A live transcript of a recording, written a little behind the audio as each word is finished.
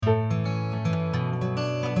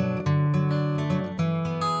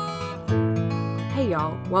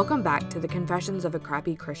y'all. Welcome back to the Confessions of a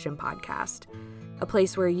Crappy Christian podcast, a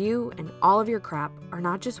place where you and all of your crap are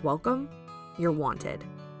not just welcome, you're wanted.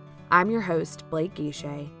 I'm your host, Blake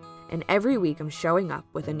Guichet, and every week I'm showing up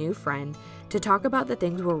with a new friend to talk about the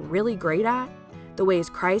things we're really great at, the ways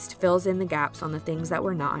Christ fills in the gaps on the things that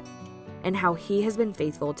we're not, and how he has been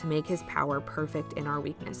faithful to make his power perfect in our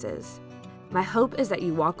weaknesses. My hope is that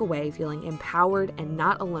you walk away feeling empowered and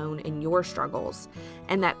not alone in your struggles,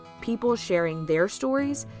 and that people sharing their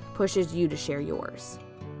stories pushes you to share yours.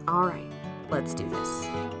 All right, let's do this.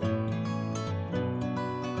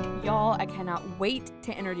 Y'all, I cannot wait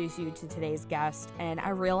to introduce you to today's guest, and I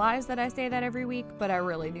realize that I say that every week, but I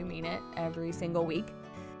really do mean it every single week.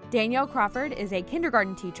 Danielle Crawford is a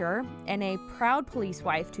kindergarten teacher and a proud police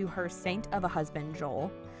wife to her saint of a husband,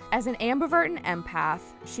 Joel. As an ambivert and empath,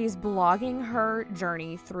 she's blogging her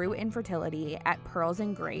journey through infertility at Pearls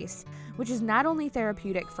and Grace, which is not only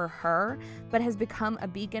therapeutic for her, but has become a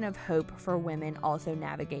beacon of hope for women also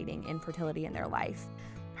navigating infertility in their life.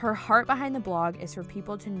 Her heart behind the blog is for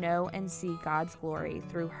people to know and see God's glory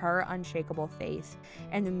through her unshakable faith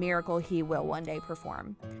and the miracle he will one day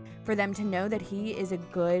perform. For them to know that he is a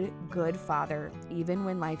good, good father, even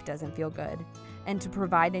when life doesn't feel good, and to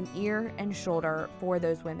provide an ear and shoulder for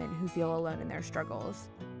those women who feel alone in their struggles.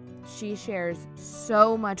 She shares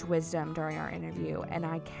so much wisdom during our interview, and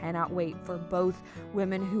I cannot wait for both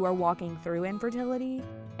women who are walking through infertility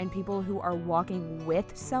and people who are walking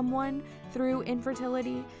with someone through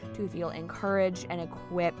infertility to feel encouraged and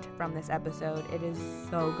equipped from this episode. It is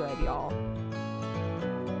so good, y'all.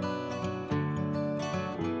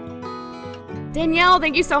 Danielle,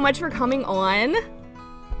 thank you so much for coming on.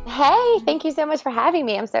 Hey, thank you so much for having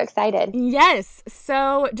me. I'm so excited. Yes.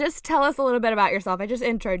 So just tell us a little bit about yourself. I just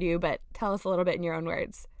introed you, but tell us a little bit in your own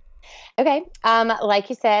words. Okay. Like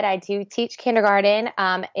you said, I do teach kindergarten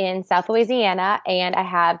in South Louisiana, and I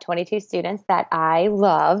have 22 students that I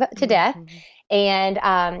love to death. And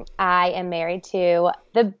I am married to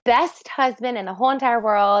the best husband in the whole entire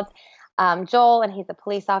world, Joel, and he's a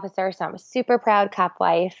police officer, so I'm a super proud cop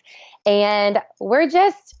wife. And we're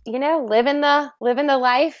just, living the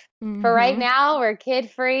life. For right now, we're kid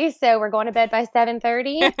free, so we're going to bed by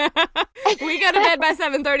 7:30. We go to bed by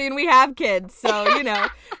 7:30 and we have kids, so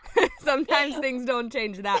sometimes things don't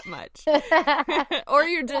change that much. Or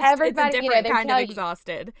you're just it's a different kind of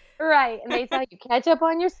exhausted. Right. And they tell you catch up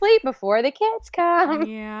on your sleep before the kids come.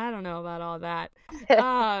 Yeah, I don't know about all that.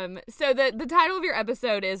 So the title of your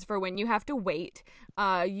episode is For When You Have to Wait.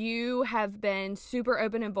 You have been super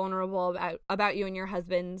open and vulnerable about you and your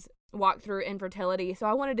husband's walk through infertility. So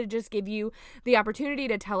I wanted to just give you the opportunity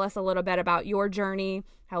to tell us a little bit about your journey,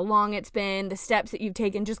 how long it's been, the steps that you've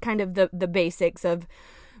taken, just kind of the basics of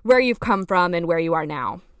where you've come from and where you are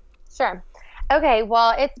now. Sure. Okay.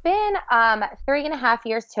 Well, it's been 3.5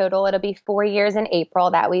 years total. It'll be 4 years in April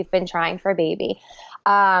that we've been trying for a baby.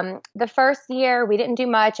 The first year we didn't do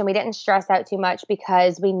much and we didn't stress out too much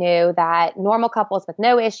because we knew that normal couples with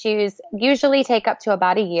no issues usually take up to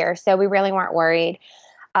about a year. So we really weren't worried.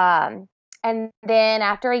 And then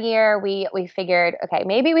after a year, we figured, okay,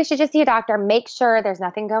 maybe we should just see a doctor, make sure there's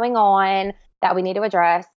nothing going on that we need to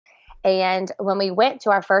address. And when we went to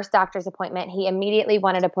our first doctor's appointment, he immediately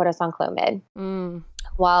wanted to put us on Clomid.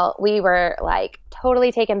 Well, we were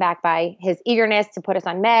totally taken back by his eagerness to put us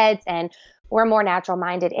on meds, and we're more natural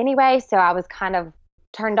minded anyway. So I was kind of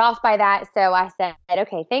turned off by that. So I said,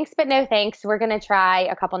 okay, thanks, but no thanks. We're going to try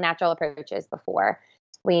a couple natural approaches before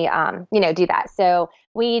we, do that. So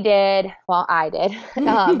I did,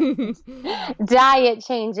 diet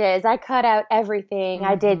changes. I cut out everything.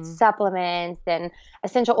 I did supplements and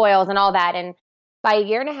essential oils and all that. And by 1.5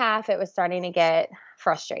 years, it was starting to get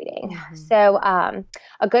frustrating. So,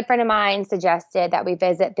 a good friend of mine suggested that we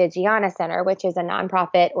visit the Gianna Center, which is a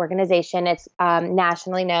nonprofit organization. It's,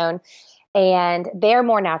 nationally known. And they're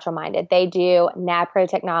more natural minded. They do NAPRO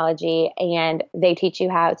technology, and they teach you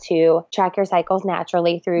how to track your cycles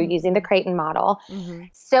naturally through using the Creighton model.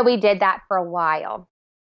 So we did that for a while,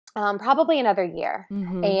 probably another year.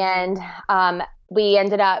 And we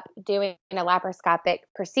ended up doing a laparoscopic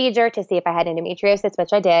procedure to see if I had endometriosis,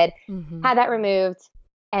 which I did, had that removed.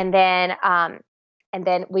 And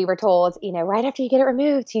then we were told, right after you get it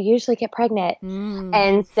removed, you usually get pregnant.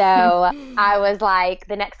 And so I was like,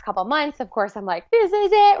 the next couple months, of course, I'm like, this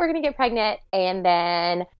is it. We're going to get pregnant. And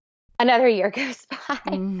then another year goes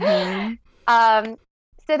by.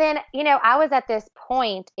 So then, I was at this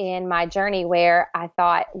point in my journey where I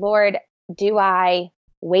thought, Lord, do I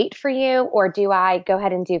wait for you or do I go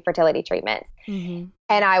ahead and do fertility treatments? And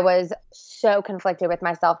I was so conflicted with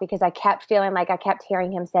myself because I kept feeling like I kept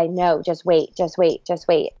hearing him say, no, just wait, just wait, just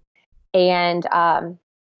wait. And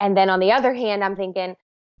then on the other hand, I'm thinking,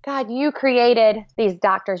 God, you created these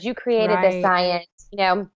doctors, you created this science,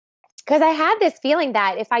 because I had this feeling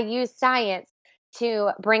that if I used science to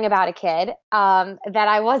bring about a kid, that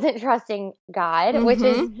I wasn't trusting God, which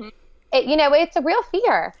is, it's a real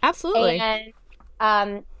fear. Absolutely.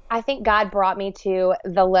 And I think God brought me to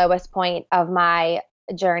the lowest point of my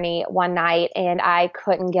journey one night, and I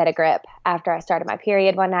couldn't get a grip after I started my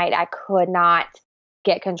period one night. I could not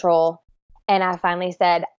get control. And I finally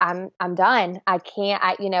said, I'm done. I can't,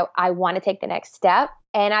 I want to take the next step.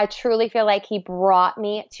 And I truly feel like he brought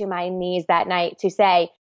me to my knees that night to say,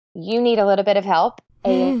 you need a little bit of help.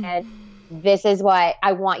 And this is what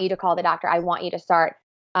I want you to call the doctor. I want you to start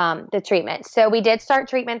the treatment. So we did start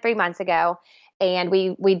treatment 3 months ago. And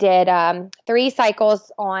we did 3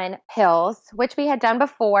 cycles on pills, which we had done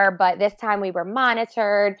before, but this time we were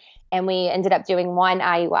monitored, and we ended up doing 1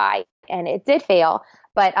 IUI, and it did fail.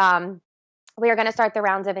 But we are going to start the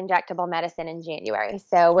rounds of injectable medicine in January.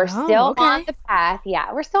 So we're still on the path.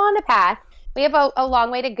 Yeah, we're still on the path. We have a long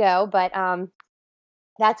way to go, but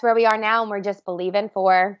that's where we are now, and we're just believing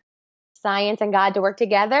for science and God to work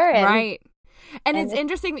together. Right. And it's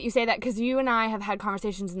interesting that you say that, because you and I have had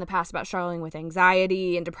conversations in the past about struggling with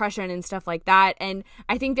anxiety and depression and stuff like that. And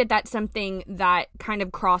I think that that's something that kind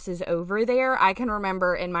of crosses over there. I can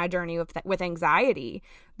remember in my journey with anxiety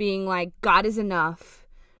being like, God is enough.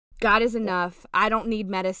 God is enough. I don't need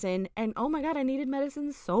medicine. And oh my God, I needed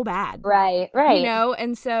medicine so bad. Right.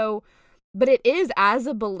 And so, but it is, as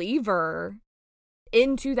a believer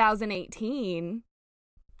in 2018,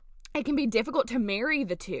 it can be difficult to marry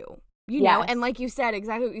the two. You know, and like you said,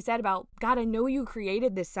 exactly what you said about, God, I know you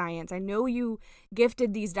created this science. I know you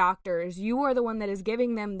gifted these doctors. You are the one that is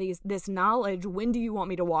giving them this knowledge. When do you want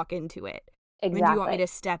me to walk into it? Exactly. When do you want me to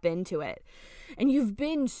step into it? And you've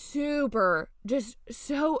been just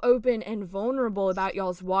so open and vulnerable about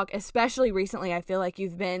y'all's walk, especially recently. I feel like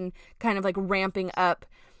you've been kind of like ramping up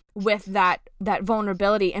with that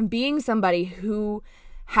vulnerability and being somebody who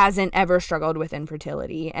hasn't ever struggled with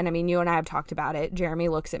infertility. And I mean, you and I have talked about it. Jeremy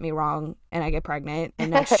looks at me wrong and I get pregnant,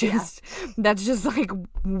 and that's just that's just like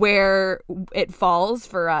where it falls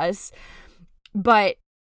for us. But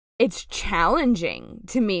it's challenging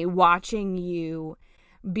to me watching you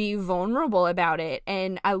be vulnerable about it.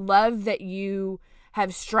 And I love that you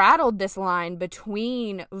have straddled this line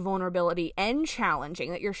between vulnerability and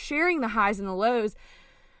challenging, that you're sharing the highs and the lows,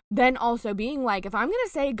 then also being like, if I'm going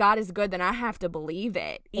to say God is good, then I have to believe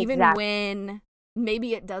it, even when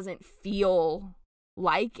maybe it doesn't feel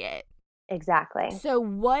like it. Exactly. So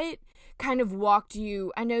what kind of walked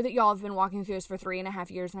you? I know that y'all have been walking through this for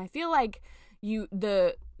 3.5 years, and I feel like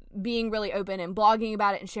the being really open and blogging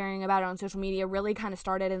about it and sharing about it on social media really kind of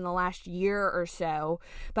started in the last year or so.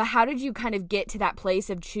 But how did you kind of get to that place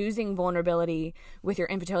of choosing vulnerability with your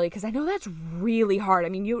infertility? Because I know that's really hard. I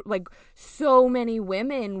mean, you, like, so many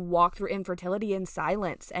women walk through infertility in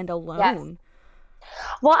silence and alone. Yes.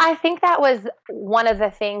 Well, I think that was one of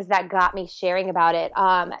the things that got me sharing about it.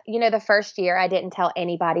 The first year I didn't tell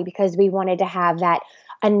anybody because we wanted to have that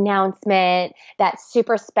announcement, that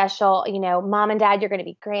super special, mom and dad, you're going to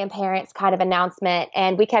be grandparents kind of announcement.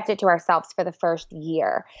 And we kept it to ourselves for the first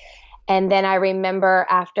year. And then I remember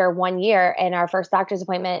after 1 year and our first doctor's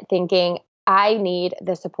appointment thinking, I need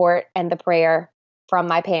the support and the prayer from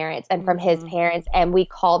my parents and from his parents. And we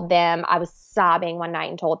called them. I was sobbing one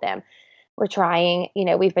night and told them, we're trying,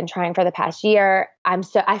 we've been trying for the past year.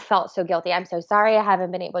 I felt so guilty. I'm so sorry. I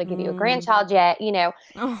haven't been able to give you a grandchild yet,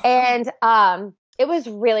 and, it was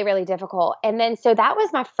really, really difficult. And then, so that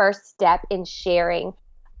was my first step in sharing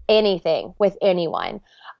anything with anyone.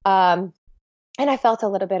 And I felt a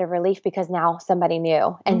little bit of relief because now somebody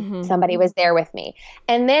knew and somebody was there with me.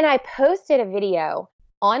 And then I posted a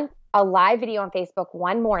live video on Facebook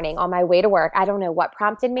one morning on my way to work. I don't know what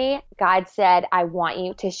prompted me. God said, I want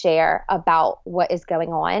you to share about what is going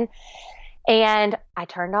on. And I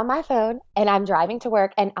turned on my phone and I'm driving to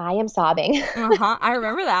work and I am sobbing. I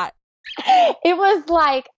remember that. It was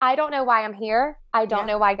like, I don't know why I'm here. I don't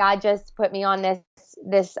know why God just put me on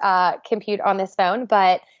this computer, on this phone,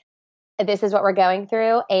 but this is what we're going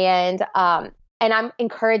through. And I'm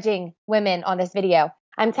encouraging women on this video.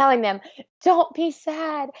 I'm telling them, don't be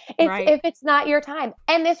sad if it's not your time.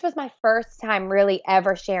 And this was my first time really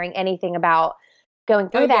ever sharing anything about going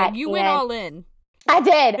through that. You went all in. I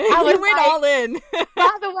did. You went all in.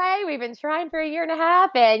 By the way, we've been trying for 1.5 years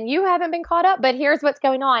and you haven't been caught up, but here's what's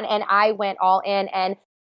going on. And I went all in, and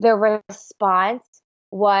the response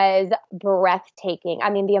was breathtaking.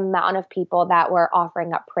 I mean, the amount of people that were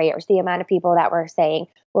offering up prayers, the amount of people that were saying,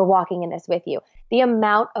 we're walking in this with you, the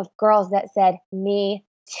amount of girls that said, me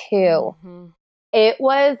 2. It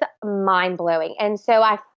was mind blowing. And so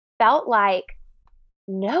I felt like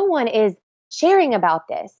no one is sharing about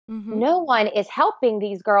this. No one is helping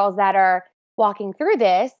these girls that are walking through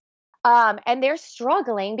this. And they're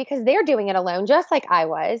struggling because they're doing it alone, just like I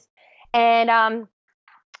was. And,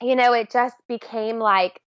 it just became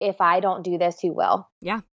like, if I don't do this, who will?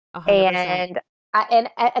 Yeah. 100%. And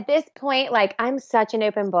at this point, like, I'm such an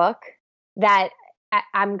open book that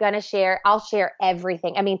I'm going to share. I'll share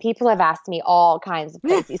everything. I mean, people have asked me all kinds of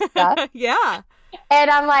crazy stuff. Yeah. And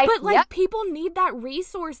I'm like, but like, people need that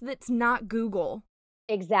resource that's not Google.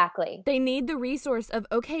 Exactly. They need the resource of,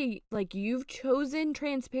 okay, like, you've chosen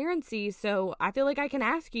transparency, so I feel like I can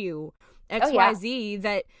ask you XYZ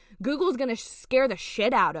that Google's going to scare the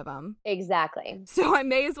shit out of them. Exactly. So I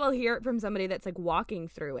may as well hear it from somebody that's like walking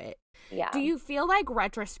through it. Yeah. Do you feel like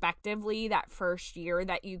retrospectively that first year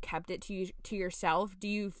that you kept it to yourself, do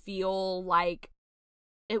you feel like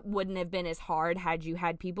it wouldn't have been as hard had you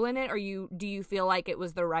had people in it, or do you feel like it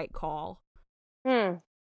was the right call?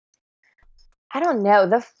 I don't know.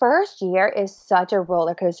 The first year is such a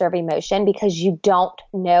roller coaster of emotion because you don't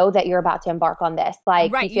know that you're about to embark on this.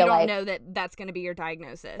 Like, right, you don't know that that's going to be your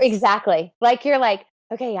diagnosis. Exactly. Like, you're like,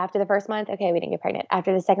 okay, after the first month, okay, we didn't get pregnant.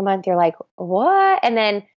 After the second month, you're like, what? And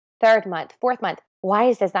then third month, fourth month, why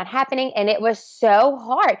is this not happening? And it was so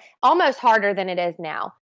hard, almost harder than it is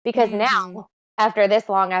now. Because now, after this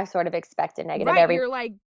long, I've sort of expected negative everything. You're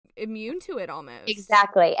like immune to it almost.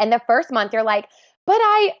 Exactly. And the first month, you're like,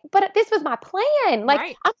 but this was my plan.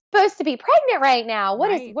 Like, I'm supposed to be pregnant right now.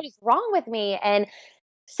 What is wrong with me? And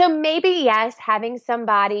so maybe, yes, having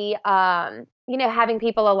somebody, having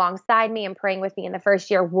people alongside me and praying with me in the first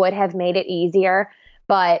year would have made it easier.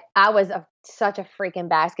 But I was such a freaking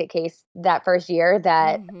basket case that first year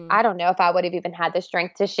that I don't know if I would have even had the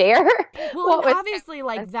strength to share. Well, obviously,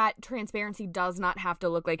 like, that transparency does not have to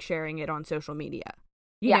look like sharing it on social media.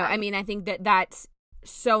 You know, I mean, I think that's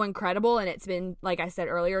so incredible, and it's been, like I said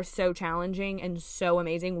earlier, so challenging and so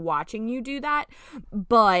amazing watching you do that.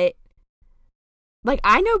 But like,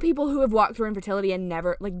 I know people who have walked through infertility and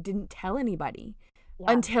never, like, didn't tell anybody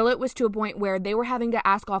until it was to a point where they were having to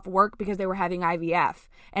ask off work because they were having IVF,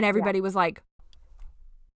 and everybody was like,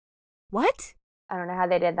 what? I don't know how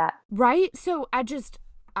they did that. Right? So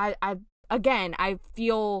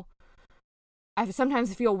I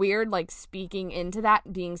sometimes feel weird, like, speaking into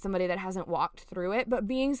that, being somebody that hasn't walked through it, but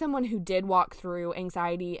being someone who did walk through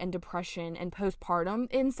anxiety and depression and postpartum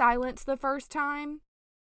in silence the first time,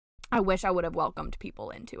 I wish I would have welcomed people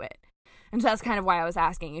into it. And so that's kind of why I was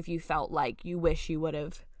asking if you felt like you wish you would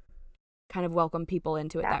have kind of welcomed people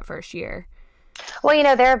into it that first year. Well,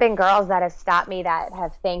 there have been girls that have stopped me that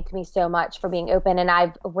have thanked me so much for being open. And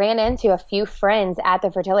I've ran into a few friends at the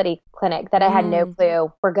fertility clinic that I had no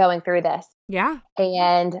clue were going through this. Yeah.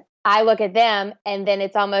 And I look at them, and then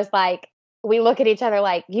it's almost like we look at each other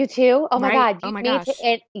like, you too? Oh my God. Oh my gosh.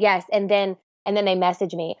 Yes. And then they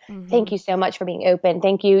message me, thank you so much for being open.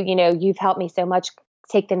 Thank you. You've helped me so much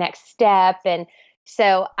take the next step. And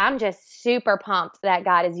so I'm just super pumped that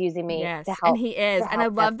God is using me to help. And he is. And I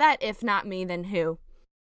love that. If not me, then who?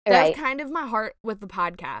 That's kind of my heart with the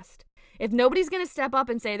podcast. If nobody's going to step up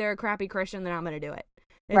and say they're a crappy Christian, then I'm going to do it.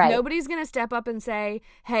 If nobody's going to step up and say,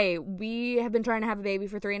 hey, we have been trying to have a baby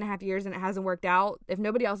for 3.5 years and it hasn't worked out. If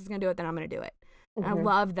nobody else is going to do it, then I'm going to do it. I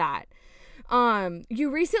love that. You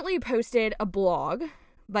recently posted a blog,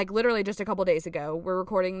 like literally just a couple days ago. We're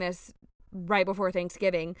recording this right before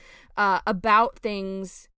Thanksgiving, about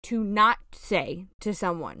things to not say to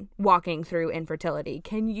someone walking through infertility.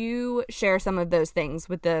 Can you share some of those things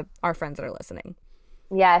with our friends that are listening?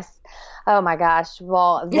 Yes. Oh my gosh.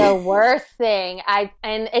 Well, the worst thing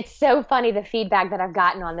and it's so funny, the feedback that I've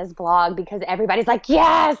gotten on this blog, because everybody's like,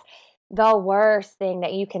 yes, the worst thing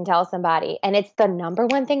that you can tell somebody. And it's the number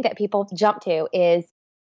one thing that people jump to is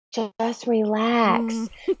just relax.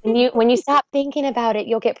 When you stop thinking about it,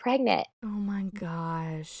 you'll get pregnant. Oh my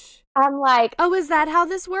gosh. I'm like, oh, is that how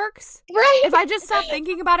this works? Right. If I just stop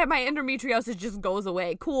thinking about it, my endometriosis just goes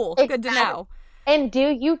away. Cool. Exactly. Good to know. And do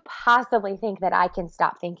you possibly think that I can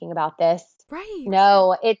stop thinking about this? Right.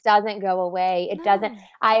 No, it doesn't go away. It doesn't.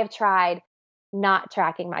 I have tried not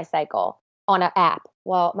tracking my cycle on an app.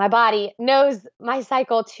 Well, my body knows my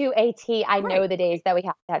cycle to a T. I know the days that we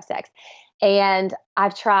have to have sex. And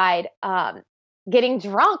I've tried getting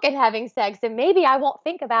drunk and having sex. And maybe I won't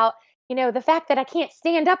think about, the fact that I can't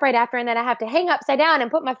stand up right after and then I have to hang upside down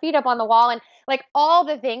and put my feet up on the wall and like all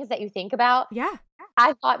the things that you think about. Yeah.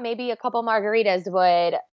 I thought maybe a couple margaritas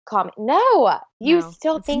would calm me. No, you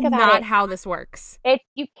still think about it. That's not how this works.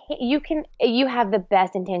 You have the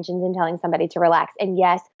best intentions in telling somebody to relax. And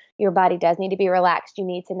yes, your body does need to be relaxed. You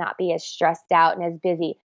need to not be as stressed out and as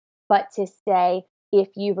busy. But to say, if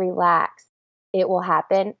you relax, it will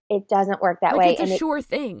happen. It doesn't work that way. It's a sure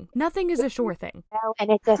thing. Nothing is a sure thing. And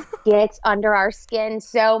it just gets under our skin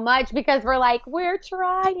so much because we're like, we're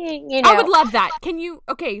trying, I would love that.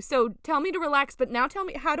 Okay, so tell me to relax, but now tell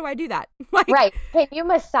me, how do I do that? Right. Can you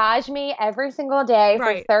massage me every single day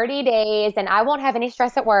for 30 days and I won't have any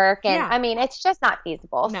stress at work? And I mean, it's just not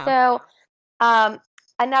feasible. No. So,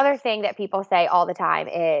 another thing that people say all the time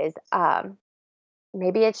is,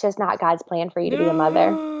 maybe it's just not God's plan for you to be a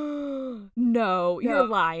mother. No, you're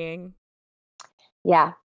lying.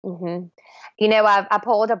 Yeah. Mm-hmm. I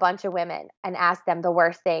polled a bunch of women and asked them the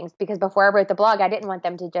worst things because before I wrote the blog, I didn't want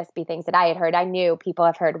them to just be things that I had heard. I knew people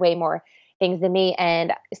have heard way more things than me.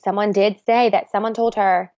 And someone did say that someone told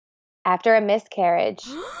her after a miscarriage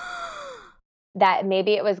that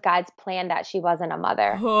maybe it was God's plan that she wasn't a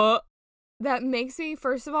mother. That makes me,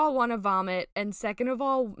 first of all, want to vomit. And second of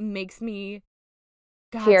all, makes me...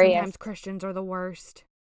 God, furious. Sometimes Christians are the worst.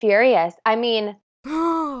 Furious. I mean,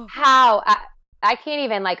 how... I can't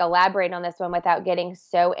even elaborate on this one without getting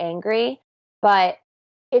so angry. But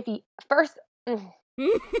if you first, it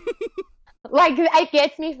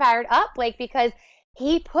gets me fired up, because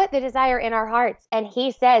he put the desire in our hearts and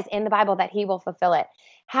he says in the Bible that he will fulfill it.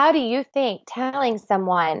 How do you think telling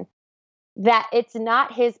someone that it's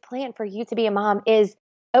not his plan for you to be a mom is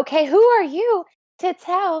okay? Who are you to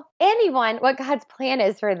tell anyone what God's plan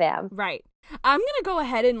is for them? Right. I'm going to go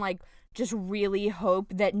ahead and just really hope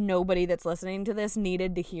that nobody that's listening to this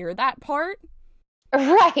needed to hear that part.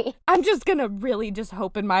 Right. I'm just going to really just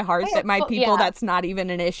hope in my heart that my people, that's not even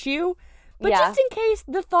an issue. But just in case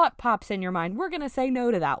the thought pops in your mind, we're going to say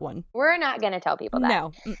no to that one. We're not going to tell people that.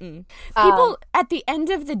 No. People, at the end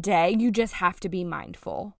of the day, you just have to be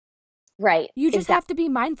mindful. Right. You just have to be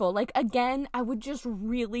mindful. Again, I would just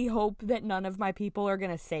really hope that none of my people are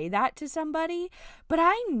going to say that to somebody. But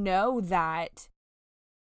I know that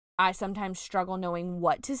I sometimes struggle knowing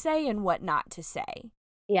what to say and what not to say.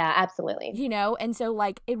 Yeah, absolutely. And so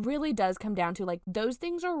it really does come down to those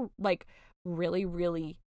things are really,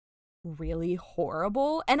 really, really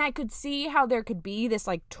horrible. And I could see how there could be this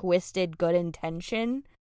twisted good intention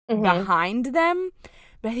behind them.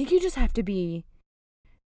 But I think you just have to be,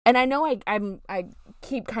 and I know I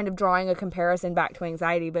keep kind of drawing a comparison back to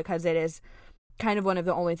anxiety because it is kind of one of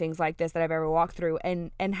the only things like this that I've ever walked through.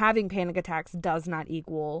 And having panic attacks does not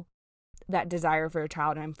equal that desire for a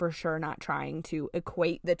child. And I'm for sure not trying to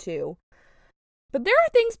equate the two. But there are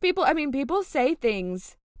things people say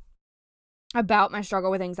things about my struggle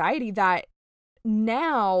with anxiety that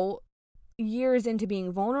now, years into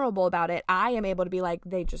being vulnerable about it, I am able to be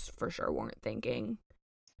they just for sure weren't thinking.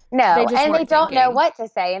 No, and they don't know what to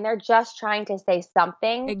say, and they're just trying to say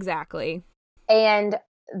something. Exactly. And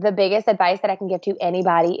the biggest advice that I can give to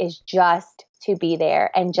anybody is just to be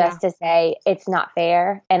there and just to say, it's not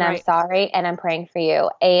fair, and I'm sorry, and I'm praying for you.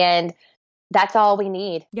 And that's all we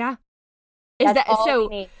need. Yeah. That's all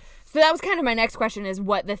we need. So that was kind of my next question, is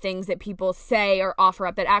what the things that people say or offer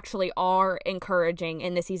up that actually are encouraging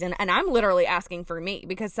in the season. And I'm literally asking for me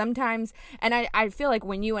because sometimes, and I feel like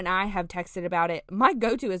when you and I have texted about it, my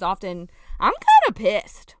go-to is often, I'm kind of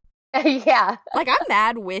pissed. Yeah. I'm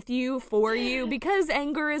mad with you, for you, because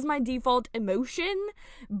anger is my default emotion,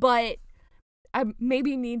 but I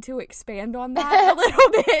maybe need to expand on that a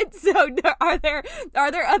little bit. So are there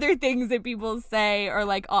other things that people say or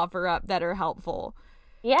offer up that are helpful?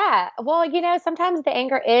 Yeah. Well, sometimes the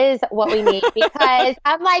anger is what we need because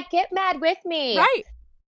I'm get mad with me. Right.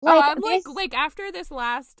 I'm after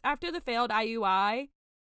the failed IUI,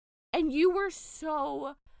 and you were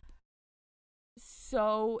so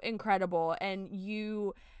incredible. And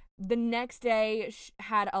you, the next day,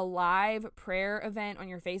 had a live prayer event on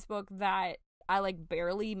your Facebook that I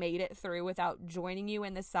barely made it through without joining you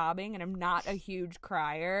in the sobbing. And I'm not a huge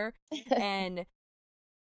crier. And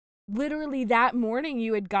literally that morning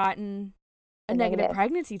you had gotten a negative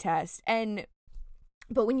pregnancy test.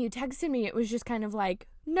 But when you texted me, it was just kind of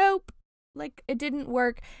nope, it didn't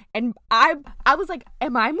work. And I was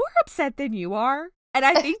am I more upset than you are? And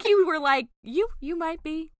I think you were you might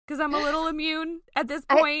be, because I'm a little immune at this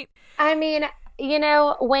point. I mean,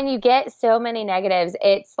 when you get so many negatives,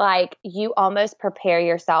 it's you almost prepare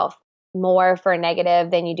yourself more for a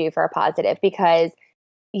negative than you do for a positive, because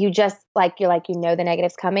you just the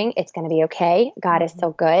negative's coming. It's going to be okay. God is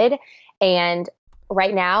so good. And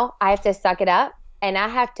right now I have to suck it up, and I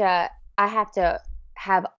have to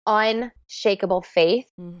have unshakable faith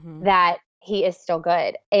that he is still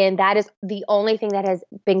good. And that is the only thing that has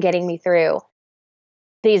been getting me through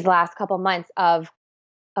these last couple months of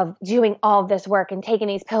of doing all of this work and taking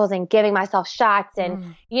these pills and giving myself shots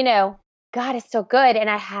and, God is still good. And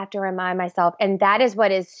I have to remind myself. And that is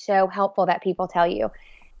what is so helpful that people tell you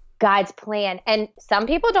God's plan. And some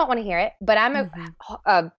people don't want to hear it, but I'm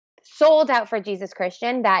a sold out for Jesus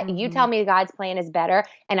Christian that you tell me God's plan is better.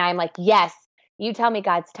 And I'm like, yes, you tell me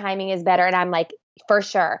God's timing is better. And I'm like, for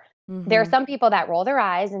sure. There are some people that roll their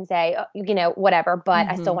eyes and say, whatever, but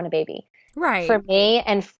I still want a baby. Right. For me,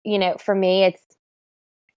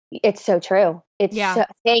 it's so true.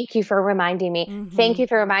 Thank you for reminding me. Thank you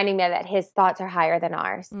for reminding me that his thoughts are higher than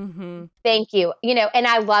ours. Thank you. And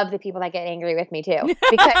I love the people that get angry with me too,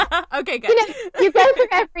 because okay, good. You go through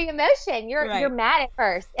every emotion. You're mad at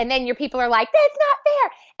first, and then your people are like, "That's not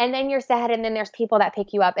fair," and then you're sad, and then there's people that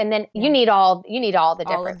pick you up, and then you need all the different,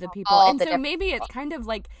 all of the people, and so maybe it's kind of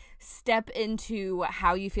like step into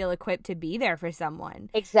how you feel equipped to be there for someone.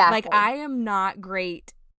 Exactly. Like I am not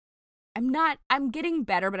great. I'm getting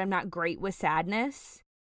better, but I'm not great with sadness.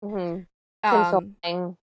 Yeah,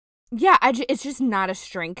 it's just not a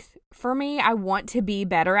strength for me. I want to be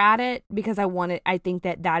better at it because I think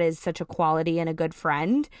that is such a quality and a good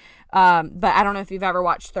friend. But I don't know if you've ever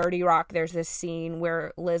watched 30 Rock. There's this scene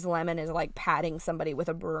where Liz Lemon is like patting somebody with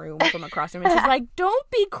a broom from across the room. And she's like, don't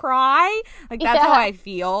cry. Like that's how I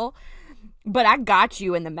feel. But I got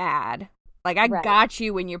you in the mad. Like I got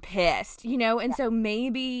you when you're pissed, And so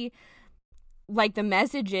maybe like the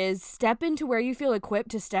message is step into where you feel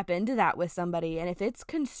equipped to step into that with somebody. And if it's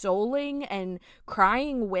consoling and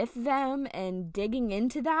crying with them and digging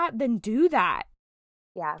into that, then do that.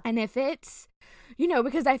 Yeah. And if it's,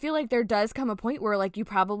 because I feel like there does come a point where like you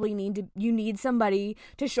probably need somebody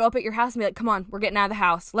to show up at your house and be like, come on, we're getting out of the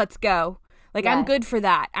house. Let's go. Like, I'm good for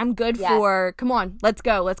that. I'm good for, come on, let's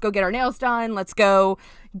go. Let's go get our nails done. Let's go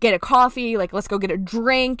get a coffee. Like, let's go get a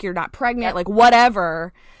drink. You're not pregnant. Like,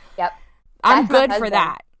 whatever. Yep. I'm good for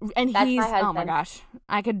that. And That's he's, oh my gosh,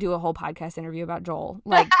 I could do a whole podcast interview about Joel.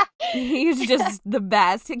 Like, he's just the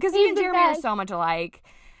best. Because he and Jeremy are so much alike.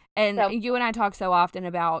 And you and I talk so often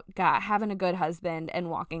about God, having a good husband and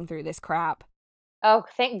walking through this crap. Oh,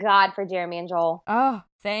 thank God for Jeremy and Joel. Oh,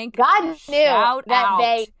 thank God knew Shout that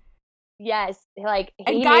out.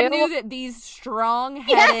 And God knew that these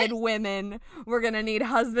strong-headed women were going to need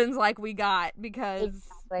husbands like we got because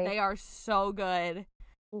they are so good.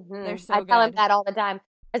 They're so good. I tell him that all the time.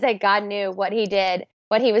 I say God knew what he did,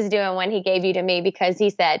 what he was doing when he gave you to me, because he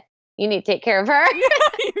said, you need to take care of her.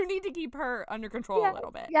 You need to keep her under control a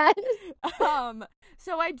little bit. Yes.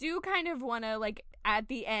 So I do kind of want to, like, at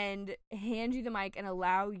the end, hand you the mic and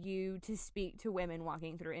allow you to speak to women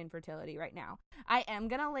walking through infertility right now. I am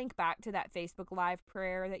going to link back to that Facebook Live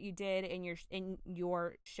prayer that you did in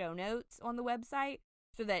your show notes on the website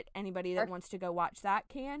so that anybody that wants to go watch that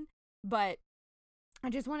can. But I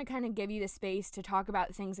just want to kind of give you the space to talk about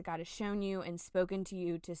the things that God has shown you and spoken to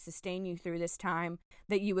you to sustain you through this time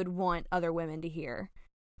that you would want other women to hear.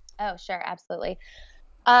 Oh, sure. Absolutely.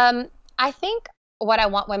 I think what I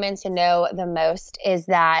want women to know the most is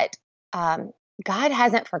that God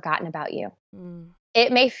hasn't forgotten about you.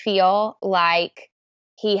 It may feel like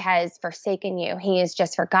he has forsaken you. He has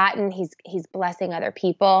just forgotten. He's blessing other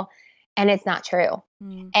people, and it's not true.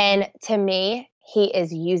 And to me, he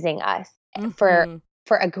is using us for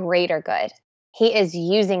a greater good. He is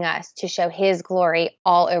using us to show his glory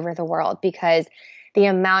all over the world, because the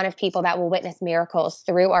amount of people that will witness miracles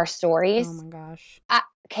through our stories. Oh my gosh.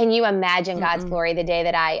 Can you imagine God's glory the day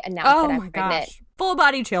that I announced that I'm pregnant? Gosh. Full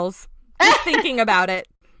body chills. Just thinking about it.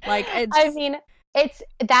 Like,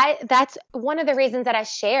 that's one of the reasons that I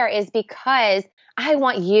share, is because I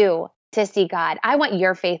want you to see God. I want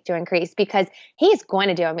your faith to increase, because he's going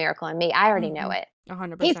to do a miracle in me. I already know it.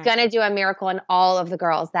 100%. He's going to do a miracle in all of the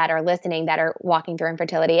girls that are listening, that are walking through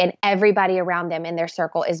infertility, and everybody around them in their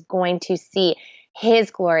circle is going to see his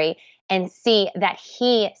glory and see that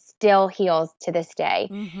he still heals to this day.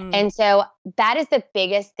 And so that is the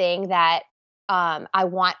biggest thing that I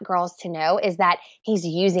want girls to know, is that he's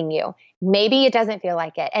using you. Maybe it doesn't feel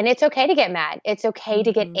like it. And it's okay to get mad. It's okay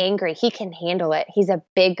to get angry. He can handle it. He's a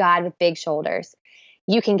big God with big shoulders.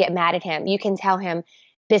 You can get mad at him. You can tell him,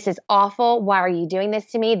 this is awful. Why are you doing this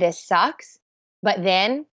to me? This sucks. But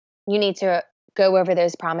then you need to go over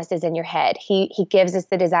those promises in your head. He gives us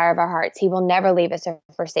the desire of our hearts. He will never leave us or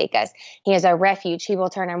forsake us. He is our refuge. He will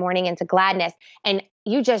turn our mourning into gladness. And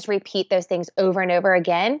you just repeat those things over and over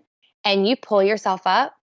again. And you pull yourself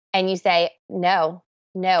up and you say, no,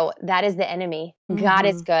 that is the enemy. God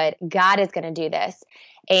is good. God is going to do this.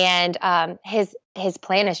 And his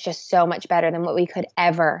plan is just so much better than what we could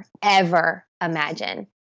ever imagine.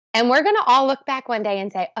 And we're going to all look back one day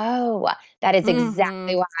and say, oh, that is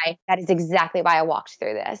exactly why. That is exactly why I walked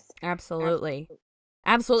through this. Absolutely.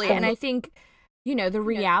 Absolutely. And I think, the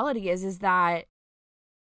reality is that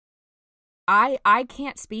I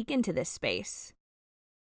can't speak into this space.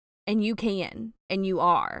 And you can, and you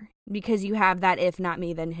are, because you have that if not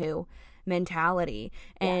me, then who mentality.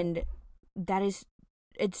 Yeah. And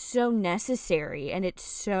it's so necessary, and it's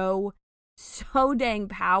so dang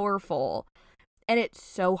powerful, and it's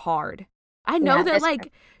so hard. I know that,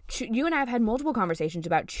 like, you and I have had multiple conversations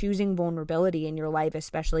about choosing vulnerability in your life,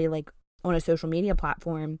 especially, like, on a social media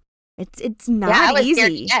platform. It's not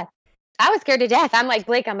easy. I was scared to death. I'm like,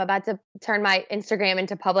 Blake, I'm about to turn my Instagram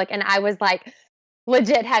into public, and I was, like,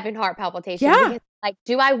 legit having heart palpitations. Yeah. Because, like,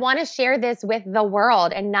 do I want to share this with the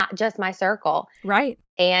world and not just my circle? Right.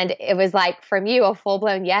 And it was like, from you, a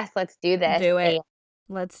full-blown, yes, let's do this. Do it.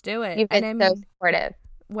 Let's do it. You've been so supportive.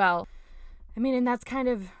 Well, and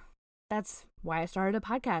that's why I started a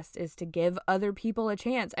podcast, is to give other people a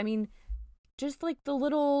chance. Just like the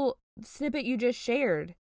little snippet you just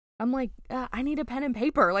shared. I'm like, I need a pen and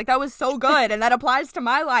paper. Like, that was so good. And that applies to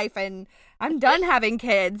my life. And I'm done having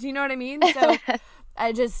kids. You know what I mean? So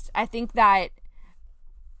I think that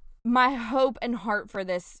my hope and heart for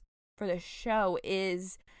this show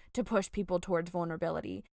is to push people towards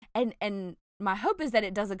vulnerability. And my hope is that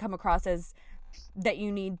it doesn't come across as that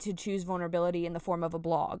you need to choose vulnerability in the form of a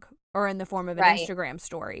blog or in the form of an Instagram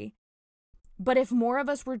story. But if more of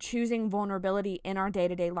us were choosing vulnerability in our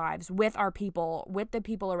day-to-day lives, with our people, with the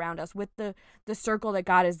people around us, with the circle that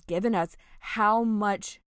God has given us, how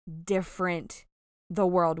much different the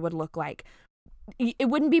world would look like. It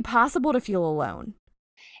wouldn't be possible to feel alone.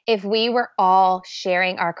 If we were all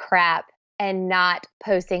sharing our crap and not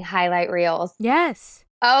posting highlight reels. Yes.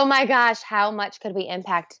 Oh my gosh, how much could we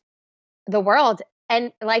impact the world?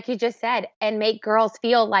 And like you just said, and make girls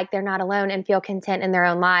feel like they're not alone and feel content in their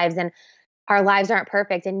own lives. And our lives aren't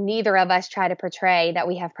perfect, and neither of us try to portray that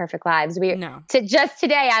we have perfect lives. Just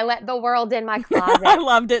today, I let the world in my closet. I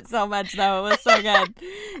loved it so much, though. It was so good.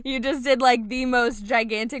 You just did, like, the most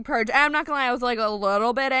gigantic purge. I'm not gonna lie, I was, like, a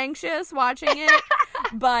little bit anxious watching it,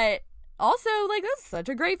 but also, like, that's such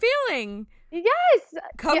a great feeling. Yes.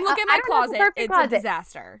 Come look at my closet. It's a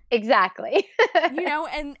disaster. Exactly.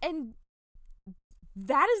 And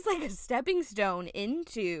that is, like, a stepping stone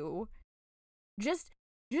into just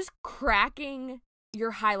cracking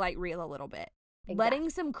your highlight reel a little bit. Exactly. Letting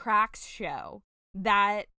some cracks show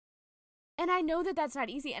that. And I know that that's not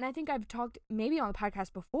easy. And I think I've talked maybe on the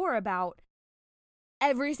podcast before about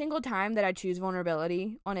every single time that I choose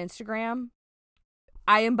vulnerability on Instagram,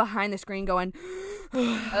 I am behind the screen going,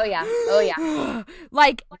 oh yeah.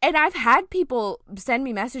 Like, and I've had people send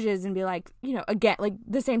me messages and be like, again, like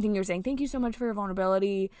the same thing you're saying. Thank you so much for your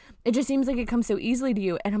vulnerability. It just seems like it comes so easily to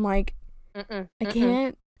you. And I'm like,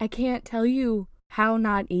 I can't tell you how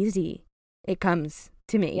not easy it comes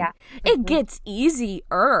to me. Yeah. It gets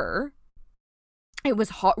easier. It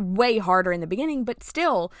was way harder in the beginning, but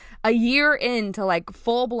still a year into, like,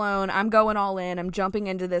 full blown, I'm going all in, I'm jumping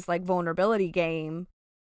into this, like, vulnerability game.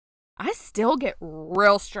 I still get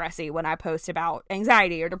real stressy when I post about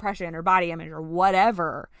anxiety or depression or body image or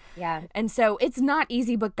whatever. Yeah. And so it's not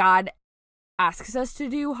easy, but God asks us to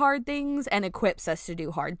do hard things and equips us to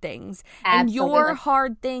do hard things. Absolutely. And your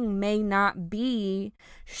hard thing may not be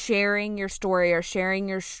sharing your story or sharing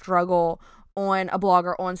your struggle on a blog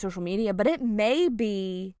or on social media, but it may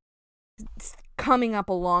be coming up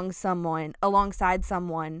alongside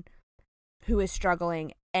someone who is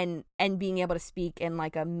struggling and being able to speak in,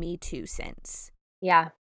 like, a Me Too sense. Yeah.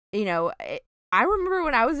 I remember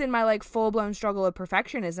when I was in my, like, full-blown struggle of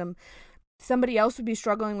perfectionism, somebody else would be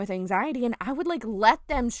struggling with anxiety, and I would, like, let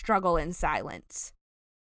them struggle in silence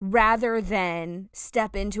rather than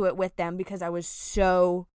step into it with them because I was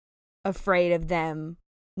so afraid of them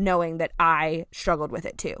knowing that I struggled with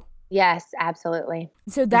it too. Yes, absolutely.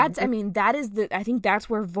 So that's, I think that's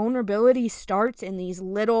where vulnerability starts, in these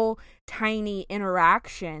little tiny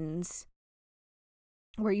interactions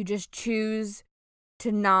where you just choose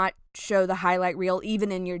to not show the highlight reel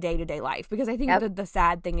even in your day-to-day life. Because I think that the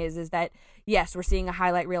sad thing is that, yes, we're seeing a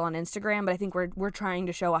highlight reel on Instagram, but I think we're trying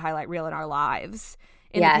to show a highlight reel in our lives,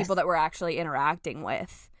 in the people that we're actually interacting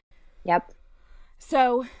with. Yep.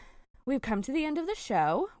 So we've come to the end of the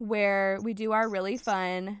show where we do our really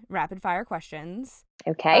fun rapid fire questions.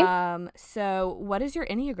 Okay. So what is your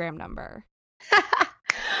Enneagram number?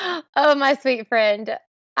 Oh, my sweet friend.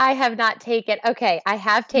 I have not taken. Okay, I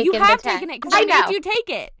have taken. You have taken it because I made you take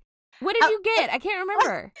it. What did you get? I can't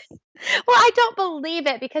remember. Well, I don't believe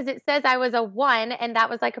it because it says I was a 1, and that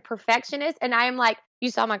was like a perfectionist. And I am like, you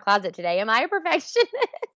saw my closet today. Am I a perfectionist?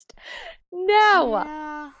 No.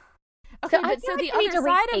 Yeah. Okay, So but so the other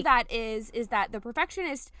side of that is that the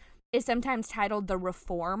perfectionist is sometimes titled the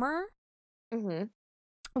reformer,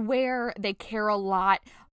 where they care a lot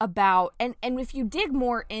about, and if you dig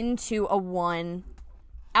more into a one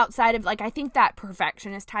outside of, like, I think that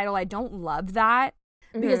perfectionist title, I don't love that,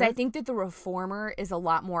 because I think that the reformer is a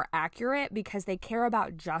lot more accurate, because they care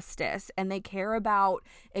about justice, and they care about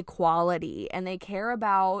equality, and they care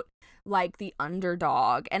about, like, the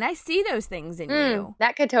underdog. And I see those things in you.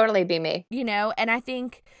 That could totally be me. You know, and I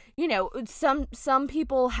think, you know, some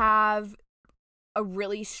people have a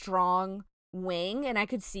really strong wing, and I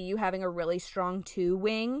could see you having a really strong two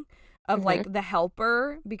wing of like the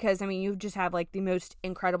helper, because I mean, you just have like the most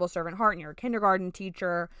incredible servant heart, and you're a kindergarten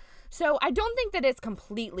teacher. So I don't think that it's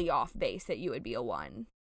completely off base that you would be a one.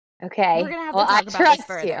 Okay. We're going to have to talk about this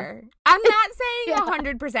further. I'm not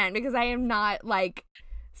saying 100% because I am not like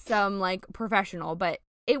some like professional, but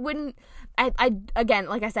it wouldn't, I again,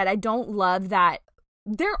 like I said, I don't love that.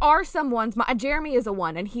 There are some ones, Jeremy is a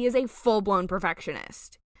one, and he is a full-blown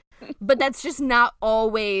perfectionist, but that's just not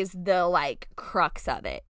always the like crux of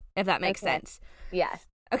it, if that makes sense. Yes.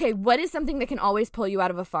 Okay, what is something that can always pull you out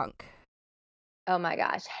of a funk? Oh my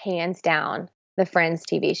gosh, hands down, the Friends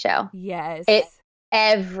TV show. Yes.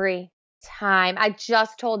 Every time. I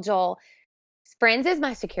just told Joel, Friends is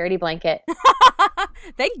my security blanket.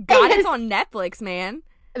 Thank God it's on Netflix, man.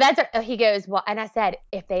 He goes, well, and I said,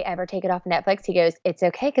 if they ever take it off Netflix, he goes, it's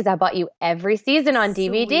okay, because I bought you every season on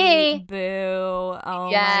DVD. Sweet boo. Oh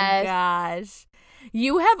my gosh.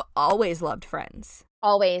 You have always loved Friends.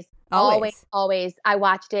 Always. I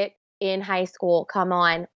watched it in high school, come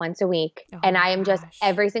on, once a week. And I am just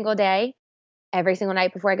every single day, every single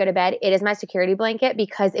night before I go to bed, it is my security blanket,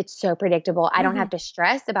 because it's so predictable. I don't have to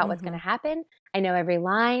stress about what's going to happen. I know every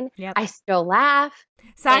line. Yep. I still laugh.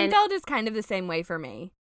 Seinfeld is kind of the same way for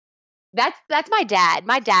me. That's my dad.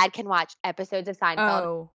 My dad can watch episodes of Seinfeld.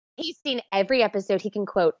 Oh. He's seen every episode. He can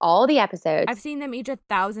quote all the episodes. I've seen them each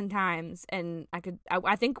 1,000 times, and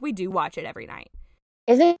I think we do watch it every night.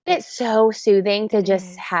 Isn't it so soothing to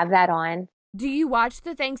just have that on? Do you watch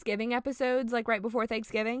the Thanksgiving episodes, like right before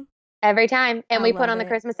Thanksgiving? Every time. And we put on the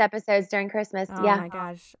Christmas episodes during Christmas. Oh my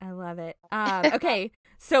gosh. I love it. Okay.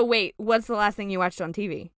 So wait, what's the last thing you watched on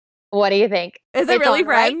TV? What do you think? Is it really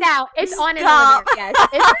Friends? Right now. It's on and on there. Yes.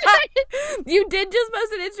 You did just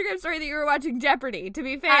post an Instagram story that you were watching Jeopardy, to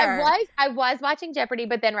be fair. I was watching Jeopardy,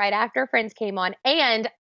 but then right after Friends came on, and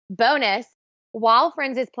bonus, while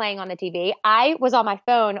Friends is playing on the TV, I was on my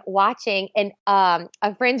phone watching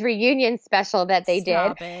a Friends reunion special that they did.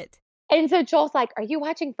 Stop it. And so Joel's like, are you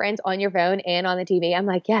watching Friends on your phone and on the TV? I'm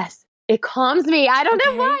like, yes. It calms me. I don't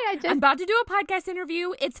know why. I'm about to do a podcast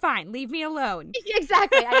interview. It's fine. Leave me alone.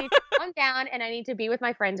 Exactly. I need to calm down, and I need to be with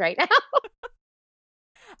my friends right now.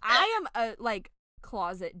 I am a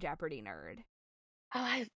closet Jeopardy nerd.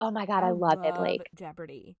 Oh my God, I love it, Blake.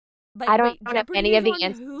 Jeopardy. But I don't know any of the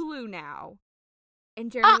answers. Hulu now.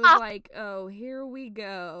 And Jeremy was like, "Oh, here we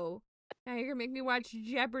go. Now you're gonna make me watch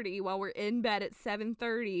Jeopardy while we're in bed at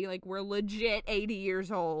 7:30. Like, we're legit 80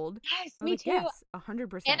 years old." Yes, me too. Yes,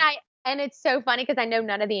 100%. And it's so funny because I know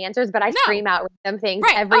none of the answers, but I scream out random things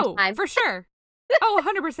every time. For sure.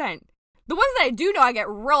 100%. The ones that I do know, I get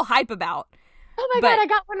real hype about. Oh my God, I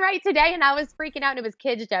got one right today, and I was freaking out, and it was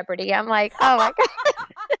Kids Jeopardy. I'm like, oh my God.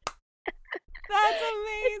 That's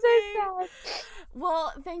amazing. It's so sad.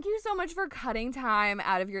 Well, thank you so much for cutting time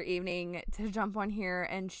out of your evening to jump on here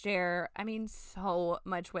and share, so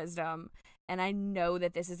much wisdom. And I know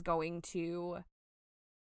that this is going to,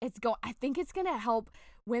 I think it's going to help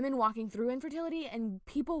women walking through infertility and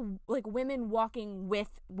people, like women walking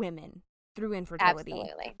with women through infertility.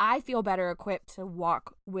 Absolutely. I feel better equipped to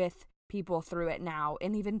walk with people through it now,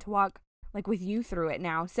 and even to walk like with you through it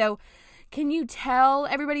now. So can you tell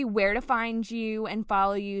everybody where to find you and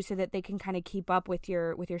follow you so that they can kind of keep up with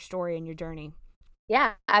your story and your journey?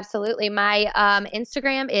 Yeah, absolutely. My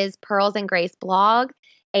Instagram is Pearls and Grace blog,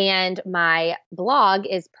 and my blog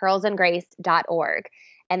is pearlsandgrace.org.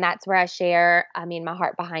 And that's where I share, my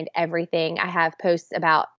heart behind everything. I have posts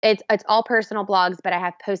about, it's all personal blogs, but I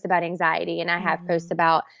have posts about anxiety, and I have posts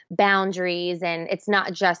about boundaries, and it's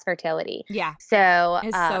not just fertility. Yeah. So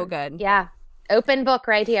it's so good. Yeah. Open book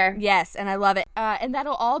right here. Yes, and I love it. And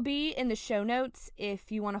that'll all be in the show notes if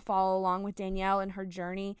you want to follow along with Danielle and her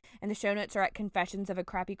journey. And the show notes are at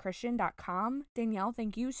confessionsofacrappychristian.com. Danielle,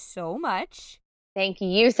 thank you so much. Thank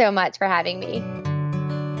you so much for having me.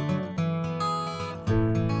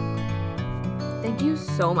 Thank you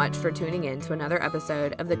so much for tuning in to another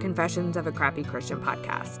episode of the Confessions of a Crappy Christian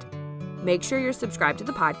podcast. Make sure you're subscribed to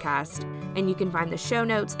the podcast, and you can find the show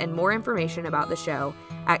notes and more information about the show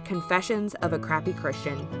at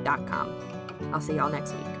confessionsofacrappychristian.com. I'll see y'all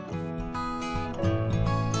next week.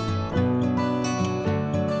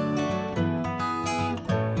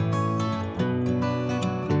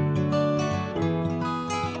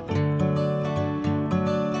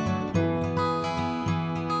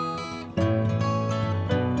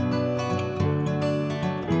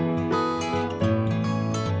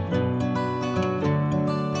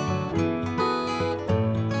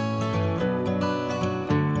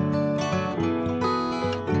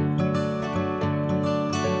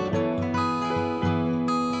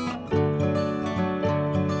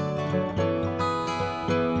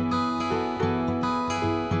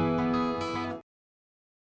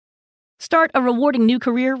 Start a rewarding new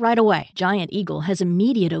career right away. Giant Eagle has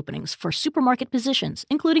immediate openings for supermarket positions,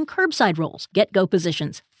 including curbside roles, get-go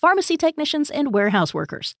positions, pharmacy technicians, and warehouse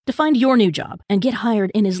workers. To find your new job and get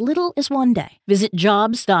hired in as little as one day, visit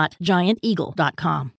jobs.gianteagle.com.